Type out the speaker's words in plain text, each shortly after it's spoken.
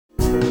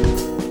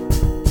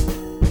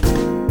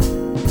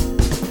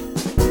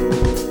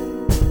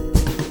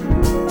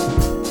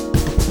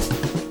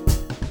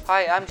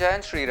Hi, I'm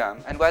Jayan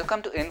Sriram and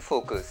welcome to In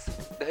Focus,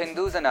 the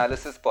Hindu's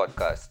Analysis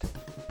podcast.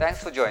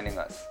 Thanks for joining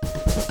us.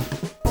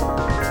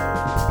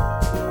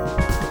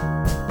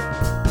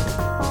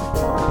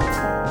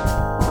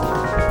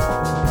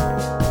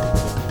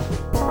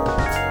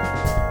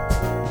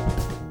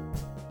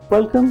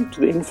 Welcome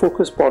to the In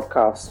Focus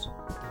podcast.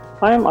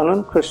 I am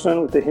Ananth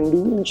Krishnan with the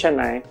Hindu in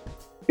Chennai,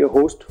 your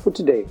host for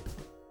today.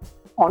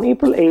 On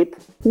April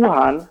 8th,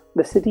 Wuhan,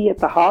 the city at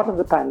the heart of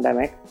the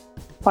pandemic,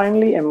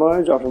 finally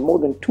emerged after more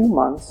than 2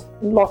 months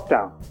in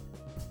lockdown.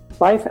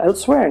 Life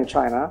elsewhere in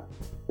China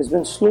has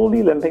been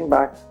slowly limping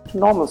back to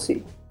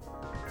normalcy.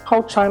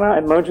 How China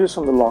emerges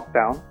from the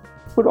lockdown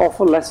would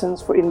offer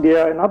lessons for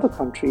India and other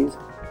countries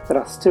that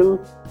are still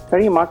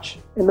very much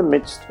in the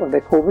midst of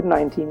their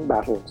COVID-19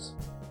 battles.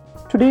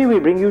 Today we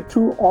bring you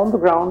two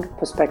on-the-ground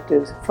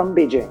perspectives from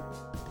Beijing.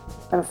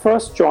 I'm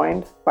first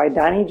joined by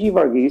Danny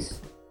Geevarghese,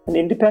 an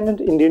independent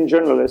Indian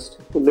journalist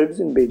who lives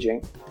in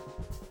Beijing.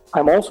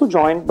 I'm also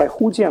joined by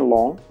Hu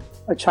Jianlong,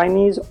 a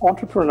Chinese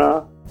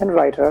entrepreneur and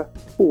writer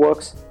who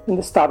works in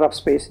the startup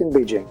space in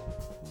Beijing.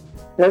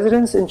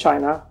 Residents in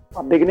China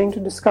are beginning to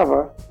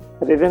discover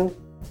that even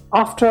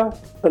after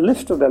the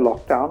lift of their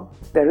lockdown,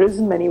 there is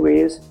in many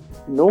ways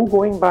no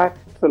going back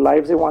to the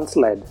lives they once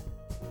led.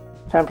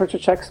 Temperature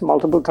checks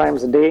multiple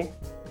times a day,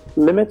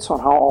 limits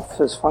on how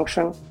offices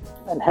function,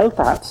 and health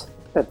apps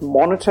that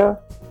monitor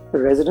the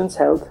residents'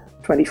 health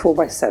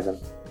 24/7.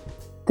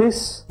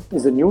 This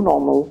is the new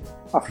normal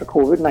after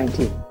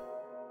COVID-19.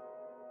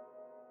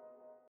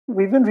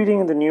 We've been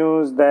reading in the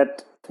news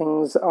that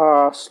things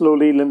are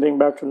slowly limping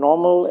back to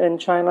normal in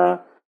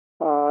China.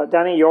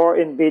 Danny, you're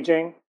in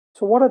Beijing.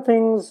 So what are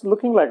things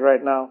looking like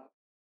right now?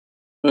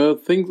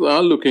 Things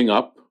are looking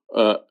up,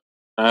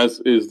 as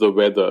is the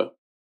weather.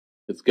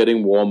 It's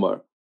getting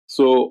warmer.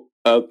 So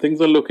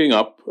things are looking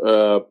up.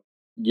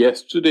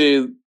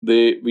 Yesterday,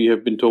 we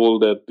have been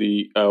told that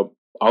the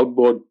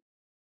outward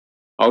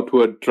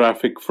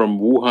traffic from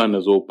Wuhan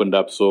has opened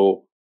up.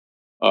 So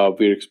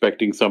we're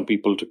expecting some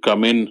people to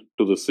come in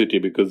to the city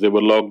because they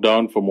were locked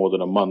down for more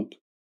than a month.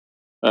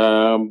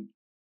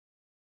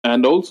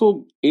 And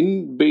also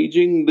in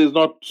Beijing, there's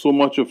not so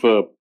much of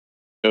a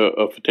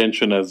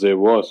tension as there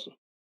was,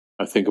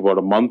 I think, about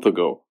a month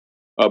ago.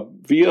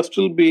 We are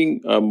still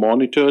being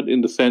monitored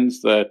in the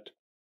sense that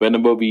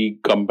whenever we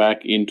come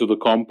back into the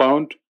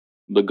compound,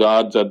 the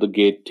guards at the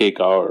gate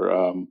take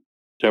our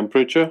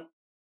temperature.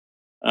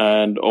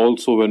 And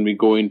also when we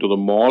go into the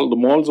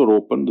malls are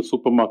open, the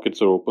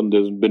supermarkets are open.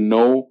 There's been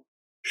no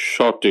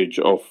shortage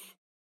of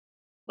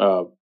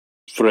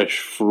fresh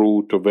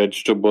fruit or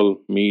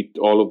vegetable, meat,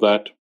 all of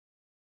that.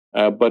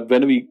 But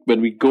when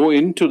we go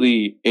into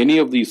any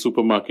of these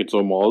supermarkets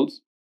or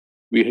malls,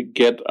 we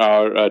get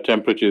our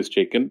temperatures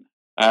taken.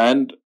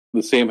 And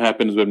the same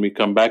happens when we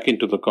come back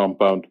into the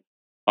compound,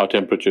 our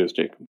temperature is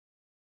taken.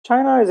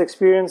 China is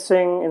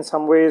experiencing in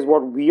some ways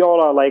what we all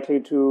are likely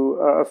to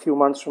a few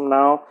months from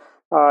now.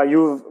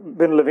 You've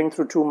been living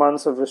through 2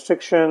 months of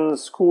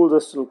restrictions, schools are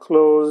still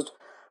closed.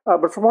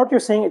 But from what you're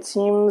saying, it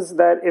seems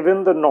that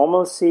even the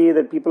normalcy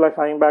that people are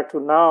coming back to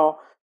now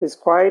is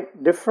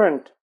quite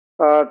different.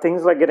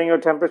 Things like getting your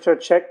temperature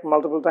checked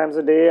multiple times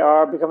a day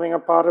are becoming a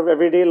part of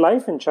everyday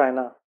life in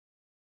China.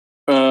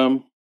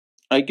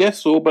 I guess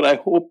so, but I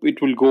hope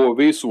it will go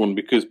away soon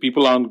because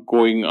people aren't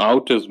going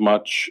out as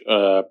much.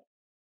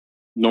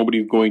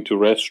 Nobody's going to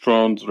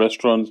restaurants.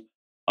 Restaurants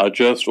are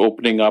just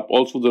opening up.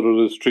 Also, there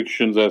are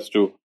restrictions as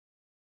to,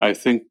 I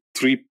think,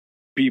 3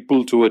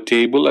 people to a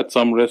table at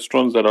some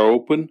restaurants that are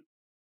open.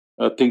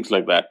 Things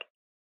like that.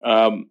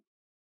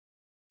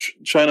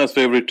 China's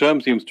favorite term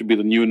seems to be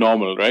the new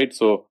normal, right?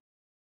 So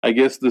I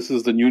guess this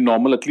is the new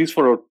normal, at least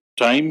for a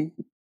time,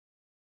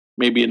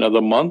 maybe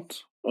another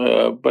month.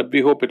 But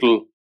we hope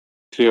it'll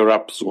clear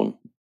up soon.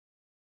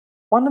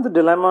 One of the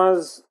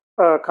dilemmas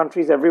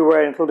countries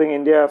everywhere, including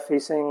India, are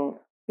facing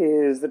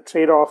is the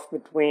trade-off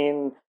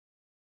between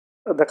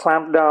the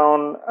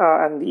clampdown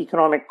and the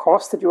economic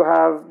cost that you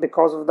have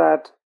because of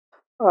that.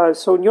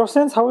 So in your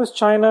sense, how is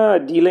China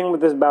dealing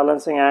with this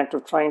balancing act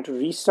of trying to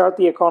restart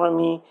the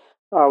economy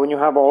when you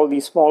have all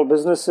these small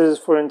businesses,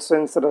 for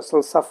instance, that are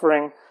still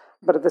suffering,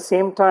 but at the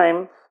same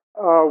time,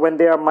 when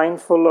they are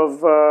mindful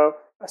of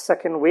a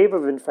second wave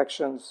of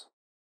infections?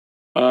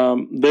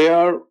 They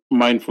are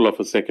mindful of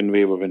a second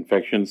wave of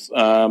infections.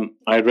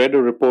 I read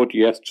a report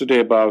yesterday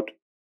about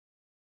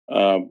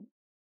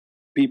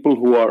people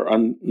who are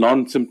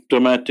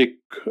non-symptomatic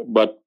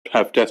but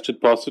have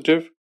tested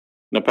positive.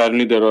 And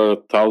apparently there are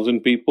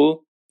 1,000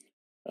 people.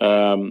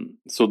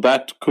 So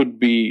that could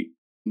be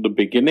the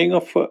beginning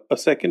of a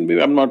second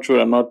wave. I'm not sure.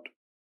 I'm not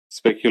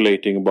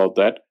speculating about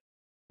that.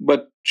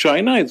 But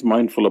China is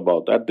mindful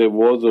about that. There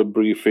was a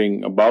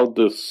briefing about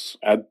this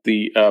at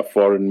the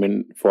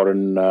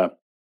Foreign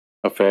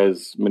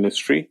Affairs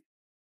Ministry.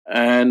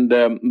 And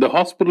the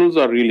hospitals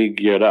are really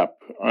geared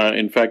up.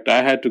 In fact,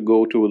 I had to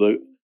go to the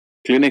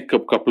clinic a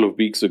couple of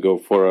weeks ago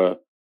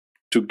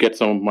to get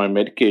some of my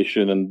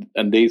medication.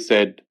 And they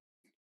said,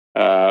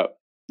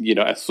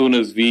 as soon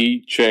as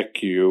we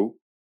check you,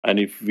 and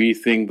if we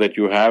think that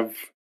you have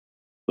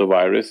the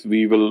virus,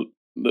 we will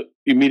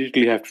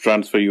immediately have to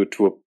transfer you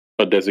to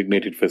a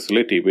designated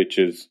facility, which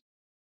is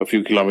a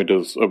few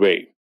kilometers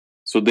away.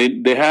 So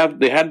they had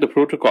the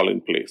protocol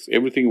in place.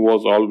 Everything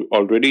was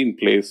already in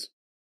place,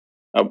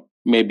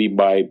 maybe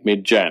by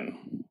mid-Jan.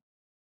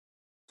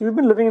 You've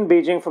been living in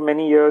Beijing for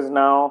many years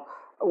now.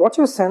 What's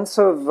your sense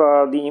of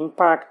the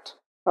impact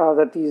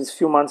that these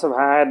few months have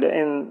had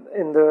in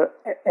the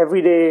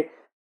everyday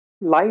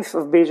life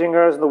of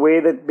Beijingers, the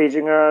way that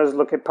Beijingers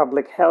look at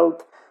public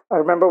health? I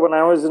remember when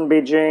I was in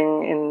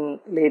Beijing in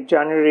late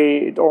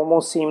January, it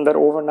almost seemed that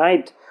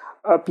overnight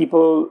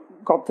people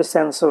got the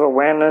sense of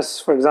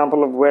awareness, for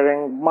example, of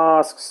wearing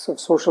masks, of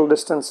social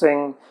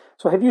distancing.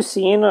 So have you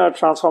seen a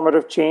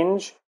transformative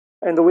change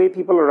in the way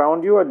people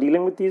around you are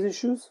dealing with these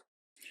issues?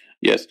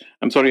 Yes.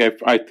 I'm sorry,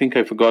 I think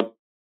I forgot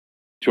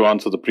to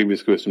answer the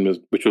previous question,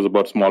 which was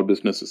about small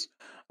businesses.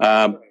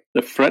 A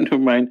friend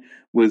of mine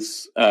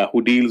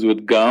who deals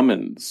with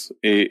garments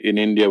in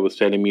India was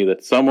telling me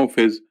that some of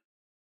his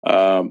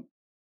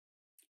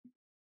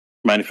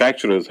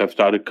manufacturers have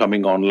started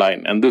coming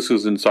online, and this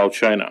is in South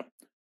China,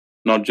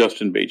 not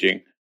just in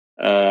Beijing.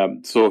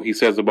 So he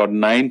says about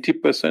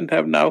 90%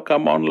 have now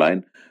come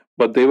online,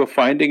 but they were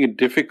finding it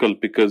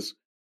difficult because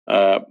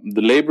the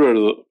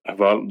laborers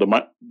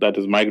that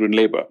is migrant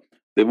labor,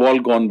 they've all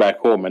gone back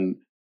home and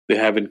they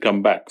haven't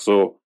come back.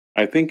 So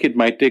I think it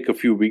might take a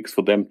few weeks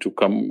for them to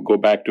go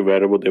back to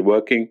wherever they're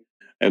working.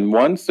 And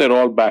once they're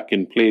all back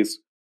in place,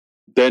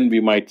 then we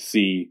might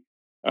see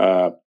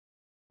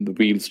the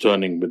wheels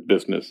turning with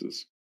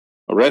businesses.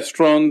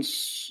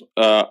 Restaurants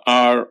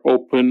are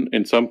open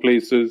in some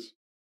places,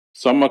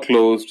 some are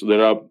closed.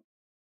 There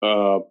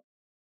are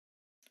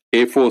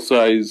A4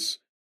 size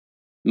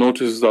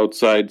notices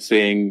outside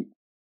saying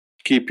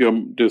keep your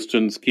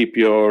distance, keep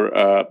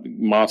your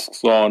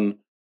masks on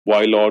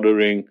while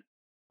ordering,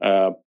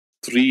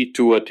 3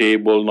 to a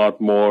table, not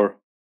more,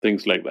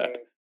 things like that.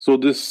 So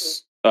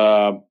this,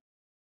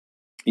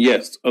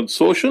 yes,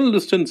 social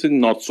distancing,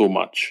 not so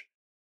much.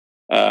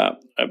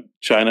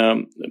 China,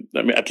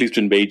 I mean, at least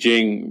in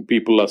Beijing,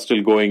 people are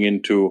still going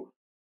into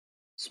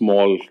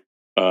small,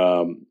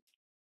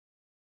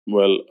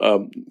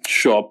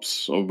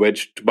 shops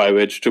to buy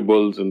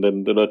vegetables, and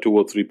then there are 2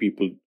 or 3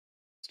 people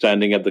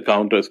standing at the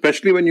counter.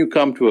 Especially when you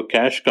come to a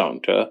cash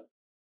counter,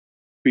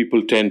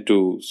 people tend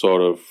to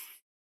sort of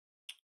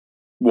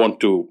want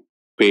to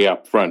pay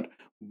up front.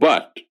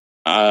 But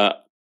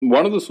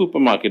one of the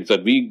supermarkets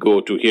that we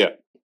go to here,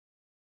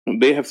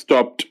 they have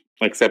stopped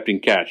accepting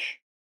cash.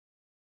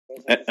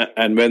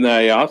 And when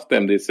I asked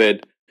them, they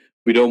said,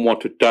 we don't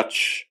want to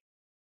touch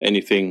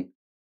anything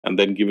and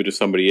then give it to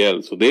somebody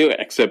else. So they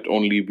accept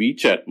only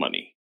WeChat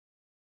money.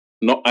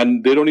 No,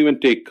 and they don't even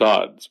take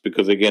cards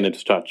because, again,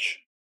 it's touch.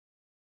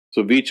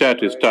 So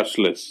WeChat is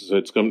touchless.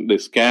 So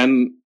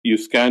you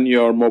scan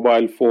your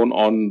mobile phone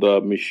on the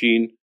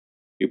machine,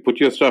 you put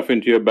your stuff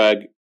into your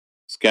bag,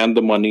 scan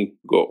the money,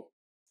 go.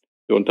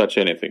 Don't touch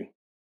anything.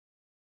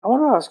 I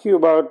want to ask you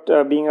about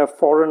being a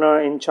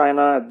foreigner in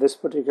China at this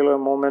particular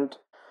moment.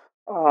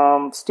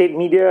 State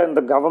media and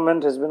the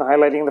government has been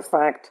highlighting the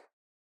fact,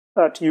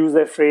 to use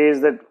their phrase,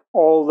 that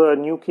all the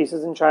new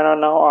cases in China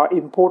now are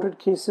imported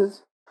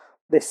cases.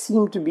 There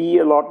seem to be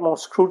a lot more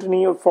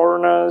scrutiny of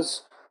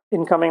foreigners.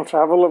 Incoming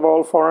travel of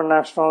all foreign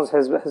nationals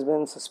has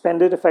been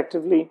suspended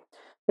effectively.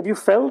 Have you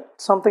felt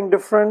something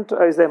different?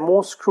 Is there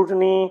more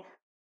scrutiny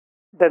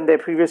than there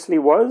previously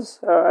was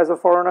as a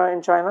foreigner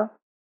in China?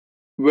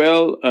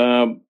 Well,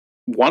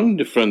 one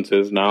difference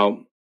is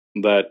now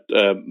that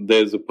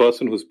there's a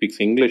person who speaks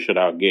English at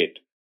our gate,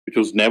 which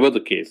was never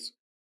the case,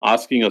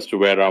 asking us to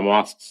wear our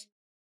masks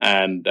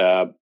and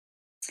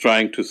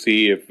trying to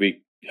see if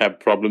we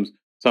have problems.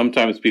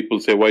 Sometimes people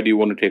say, why do you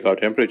want to take our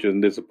temperature?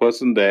 And there's a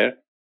person there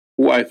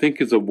who I think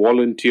is a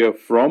volunteer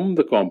from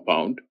the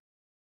compound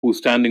who's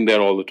standing there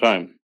all the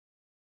time.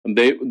 And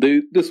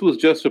this was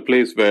just a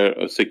place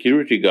where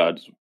security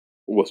guards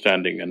were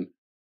standing, and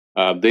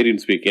they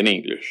didn't speak any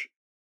English.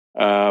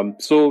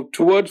 So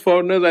towards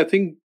foreigners, I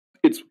think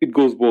it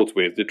goes both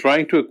ways. They're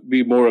trying to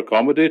be more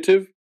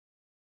accommodative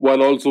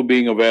while also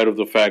being aware of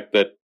the fact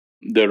that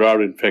there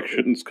are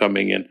infections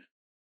coming in.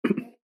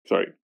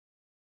 Sorry.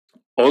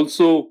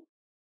 Also,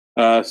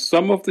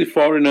 some of the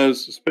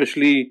foreigners,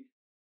 especially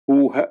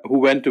who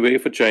went away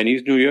for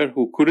Chinese New Year,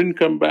 who couldn't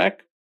come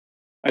back,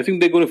 I think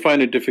they're going to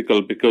find it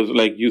difficult because,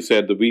 like you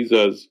said, the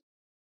visas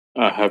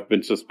have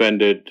been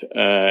suspended.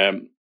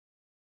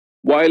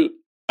 While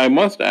I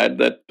must add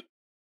that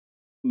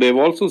they've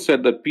also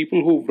said that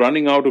people who are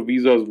running out of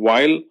visas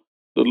while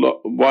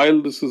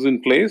this is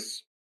in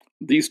place,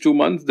 these 2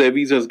 months, their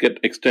visas get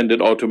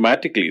extended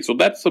automatically. So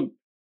that's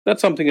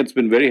something that's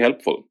been very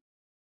helpful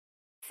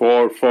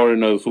for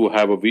foreigners who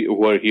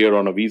are here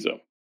on a visa.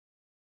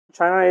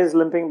 China is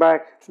limping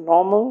back to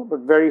normal, but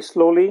very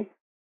slowly.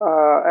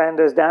 And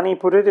as Danny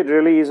put it, it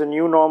really is a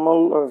new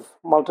normal of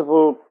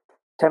multiple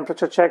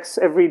temperature checks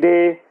every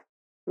day,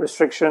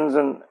 restrictions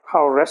on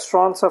how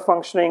restaurants are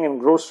functioning and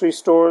grocery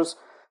stores.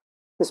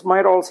 This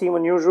might all seem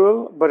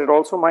unusual, but it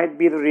also might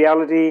be the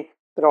reality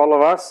that all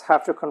of us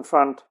have to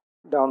confront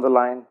down the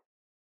line.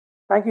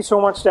 Thank you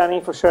so much, Danny,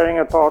 for sharing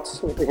your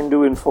thoughts with the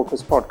Hindu in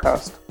Focus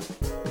podcast.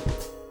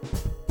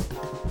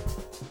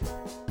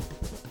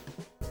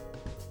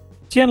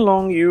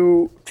 Jianlong,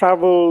 you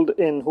traveled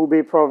in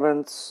Hubei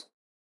province,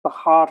 the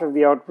heart of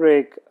the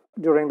outbreak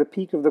during the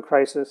peak of the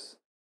crisis.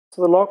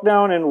 So the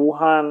lockdown in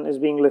Wuhan is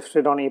being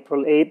lifted on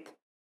April 8th.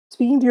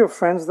 Speaking to your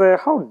friends there,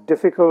 how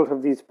difficult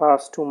have these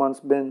past 2 months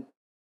been?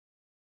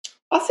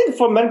 I think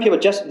for many people,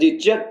 this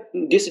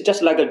is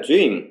just like a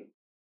dream,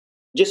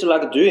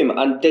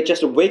 and they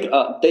just wake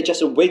up. They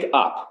just wake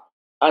up,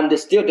 and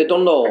they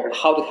don't know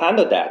how to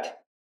handle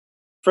that.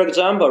 For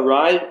example,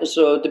 right?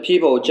 So the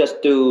people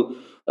just do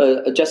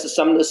just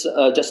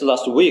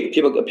last week,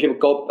 people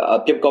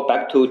go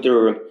back to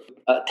their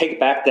take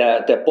back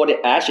their body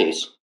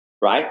ashes,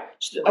 right?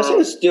 I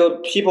think still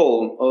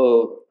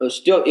people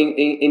still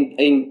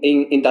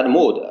in that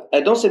mood.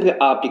 I don't think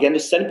people are beginning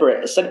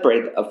to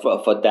celebrate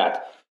for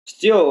that.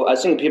 Still, I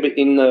think people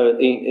in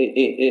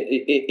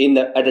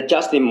an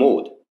adjusting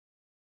mood.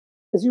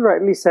 As you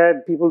rightly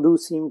said, people do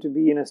seem to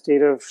be in a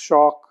state of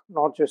shock,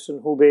 not just in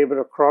Hubei, but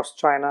across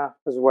China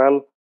as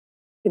well.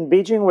 In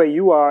Beijing, where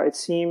you are, it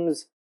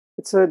seems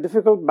it's a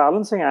difficult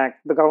balancing act.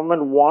 The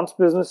government wants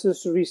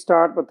businesses to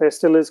restart, but there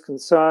still is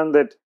concern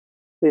that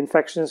the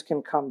infections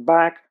can come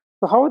back.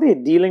 So how are they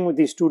dealing with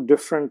these two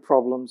different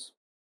problems?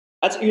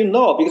 As you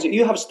know, because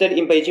you have studied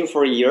in Beijing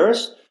for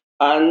years,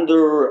 and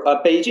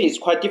Beijing is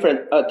quite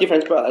different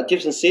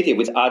city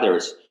with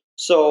others.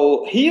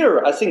 So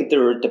here, I think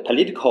the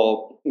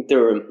political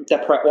the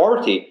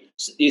priority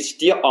is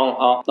still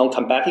on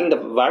combating the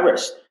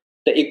virus.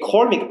 The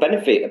economic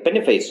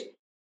benefits,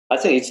 I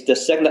think it's the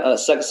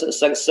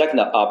second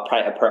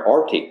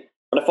priority.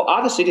 But for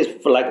other cities,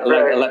 like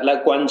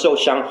Guangzhou,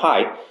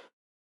 Shanghai,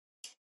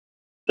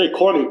 the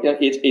economy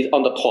is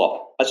on the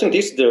top. I think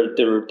this is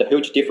the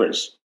huge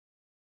difference.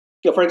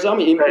 Yeah, for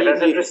example,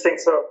 that's interesting.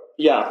 So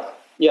yeah.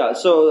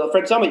 So, for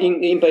example,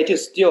 in Beijing,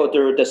 still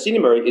the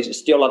cinema is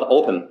still not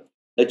open.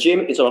 The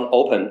gym is not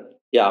open.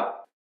 Yeah.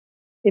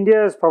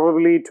 India is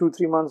probably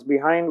 2-3 months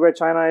behind where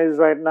China is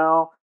right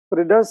now, but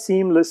it does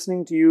seem,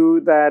 listening to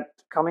you, that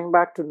coming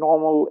back to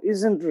normal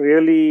isn't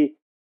really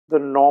the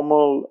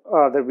normal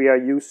that we are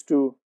used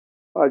to.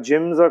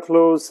 Gyms are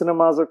closed,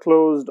 cinemas are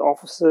closed,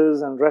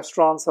 offices and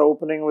restaurants are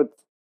opening with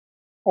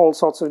all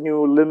sorts of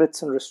new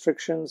limits and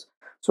restrictions.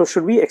 So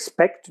should we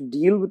expect to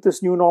deal with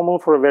this new normal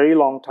for a very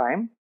long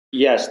time?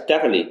 Yes,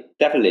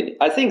 definitely.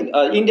 I think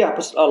India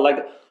has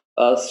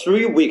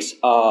 3 weeks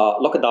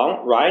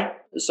lockdown, right?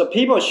 So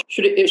people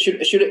should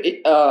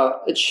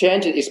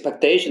change the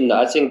expectation.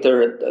 I think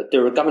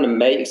the government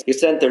may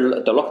extend the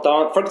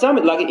lockdown. For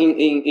example, like in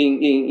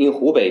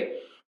Hubei,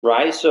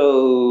 right?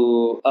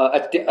 So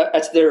at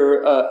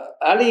their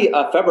early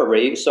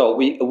February, so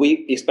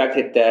we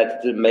expected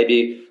that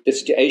maybe the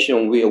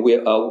situation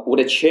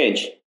would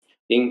change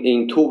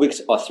in 2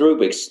 weeks or 3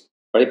 weeks.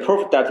 But it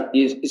proved that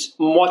it's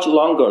much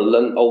longer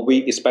than we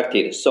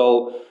expected.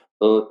 So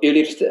you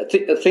need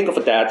to think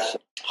of that.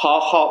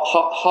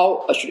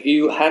 How should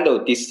you handle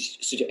this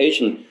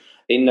situation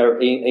in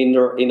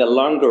the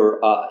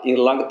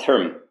longer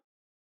term?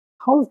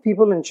 How have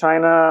people in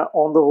China,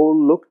 on the whole,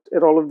 looked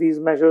at all of these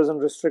measures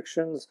and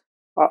restrictions?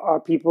 Are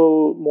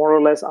people more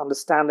or less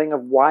understanding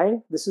of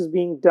why this is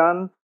being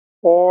done?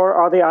 Or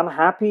are they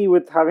unhappy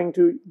with having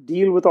to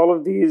deal with all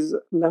of these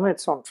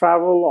limits on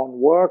travel, on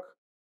work,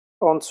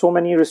 on so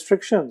many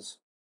restrictions?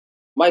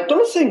 I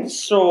don't think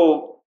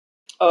so.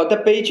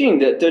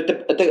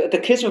 The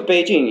case of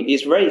Beijing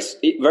is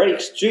very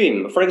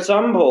extreme. For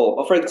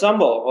example,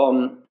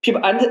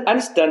 people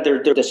understand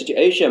the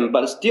situation,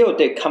 but still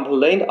they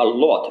complain a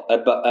lot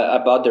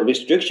about the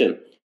restriction.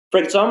 For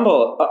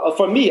example,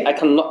 for me, I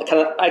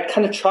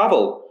can't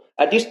travel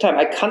at this time.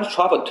 I can't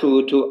travel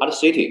to other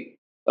city.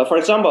 For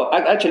example,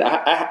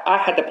 I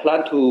had a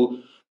plan to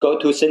go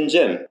to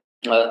Shenzhen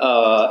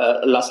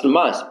last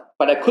month,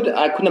 but I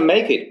couldn't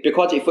make it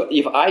because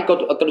if I go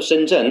to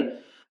Shenzhen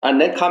and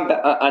then come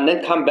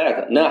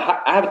back, then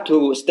I have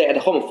to stay at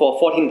home for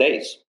 14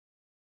 days.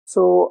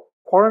 So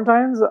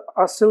quarantines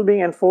are still being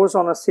enforced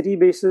on a city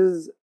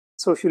basis.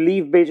 So if you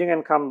leave Beijing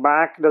and come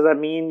back, does that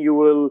mean you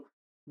will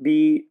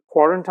be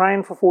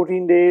quarantined for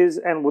 14 days?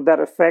 And would that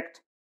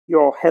affect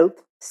your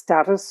health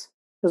status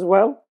as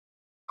well?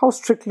 How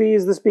strictly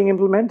is this being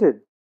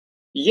implemented?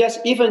 Yes,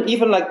 even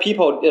like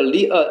people,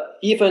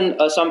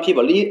 some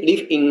people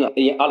live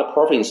in other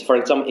provinces. For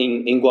example,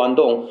 in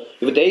Guangdong,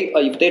 if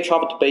they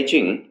travel to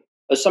Beijing,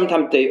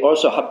 sometimes they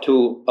also have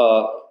to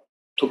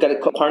get a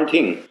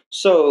quarantine.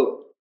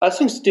 So I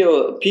think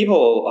still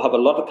people have a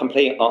lot of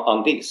complaint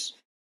on this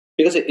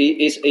because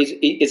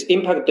it's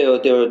impact their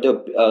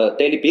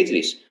daily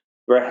business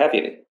very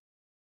heavily.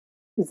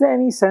 Is there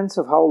any sense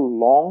of how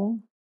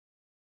long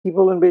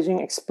people in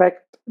Beijing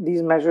expect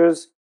these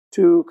measures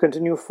to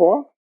continue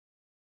for?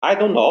 I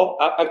don't know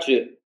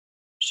actually.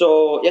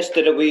 So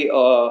yesterday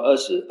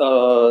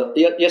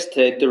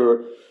yesterday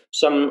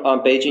some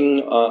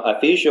Beijing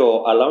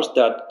official announced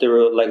that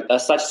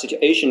such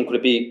situation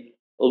could be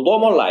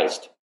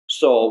normalized.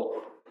 So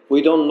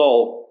we don't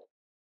know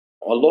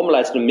what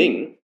normalized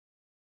mean.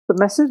 The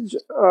message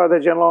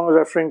that Jianlong was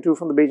referring to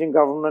from the Beijing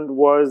government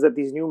was that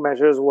these new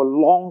measures were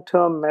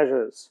long-term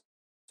measures.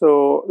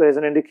 So there's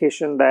an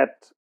indication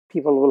that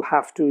people will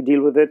have to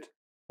deal with it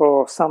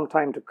for some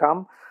time to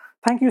come.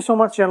 Thank you so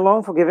much,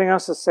 Jianlong, for giving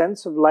us a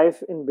sense of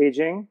life in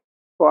Beijing.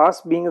 For us,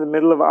 being in the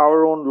middle of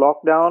our own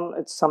lockdown,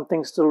 it's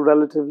something still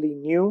relatively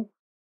new,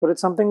 but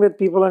it's something that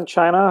people in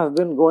China have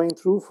been going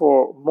through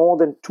for more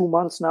than 2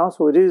 months now,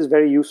 so it is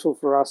very useful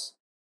for us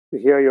to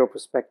hear your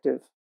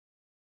perspective.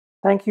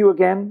 Thank you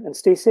again, and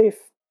stay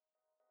safe.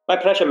 My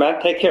pleasure, man.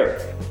 Take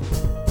care.